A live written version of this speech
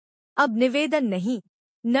अब निवेदन नहीं,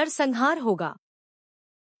 नरसंहार होगा।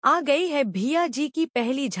 आ गई है भैया जी की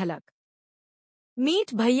पहली झलक।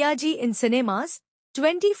 मीट भैया जी इन cinemas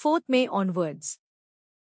 24 May onwards.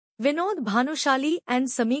 Vinod Bhanushali and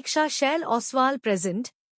Samiksha Shail Oswal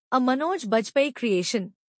present a Manoj Bajpai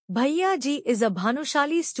creation. Bhaiyya Ji is a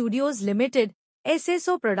Bhanushali Studios Limited,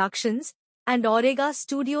 SSO Productions, and Orega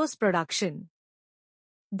Studios production.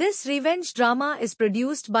 This revenge drama is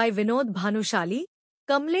produced by Vinod Bhanushali,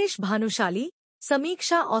 Kamlesh Bhanushali,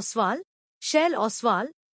 Samiksha Oswal, Shail Oswal,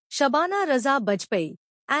 Shabana Raza Bajpai,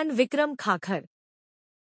 and Vikram Khakhar.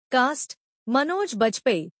 Cast: Manoj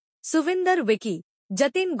Bajpai, Suvinder Vicky,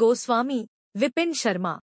 Jatin Goswami, Vipin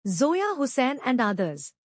Sharma, Zoya Hussain and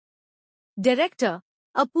others. Director: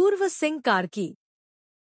 Apurva Singh Karki.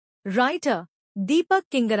 Writer: Deepak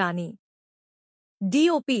Kingarani.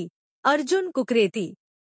 DOP: Arjun Kukreti.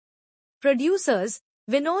 Producers: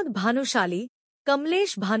 Vinod Bhanushali,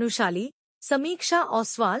 Kamlesh Bhanushali, Samiksha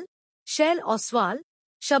Oswal, Shail Oswal,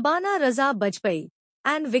 Shabana Raza Bajpai,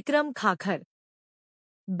 and Vikram Khakhar.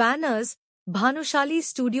 Banners: Bhanushali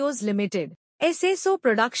Studios Limited, SSO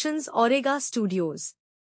Productions, Orega Studios.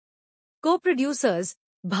 Co-producers: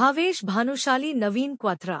 Bhavesh Bhanushali, Naveen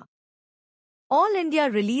Quatra. All India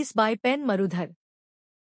release by Pen Marudhar.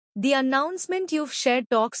 The announcement you've shared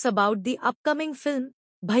talks about the upcoming film,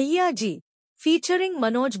 Bhaiyya Ji, featuring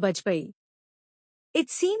Manoj Bajpai. It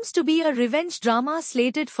seems to be a revenge drama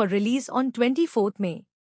slated for release on 24 May.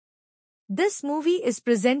 This movie is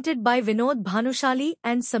presented by Vinod Bhanushali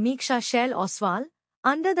and Samiksha Shail Oswal,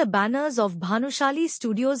 under the banners of Bhanushali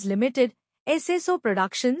Studios Limited, SSO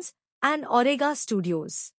Productions, and Orega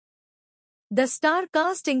Studios. The star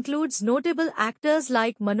cast includes notable actors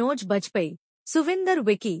like Manoj Bajpai, Suvinder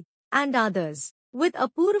Vicky, and others, with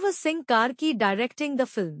Apurva Singh Karki directing the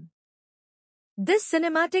film. This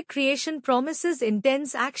cinematic creation promises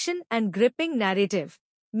intense action and gripping narrative,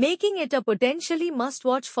 making it a potentially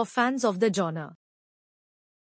must-watch for fans of the genre.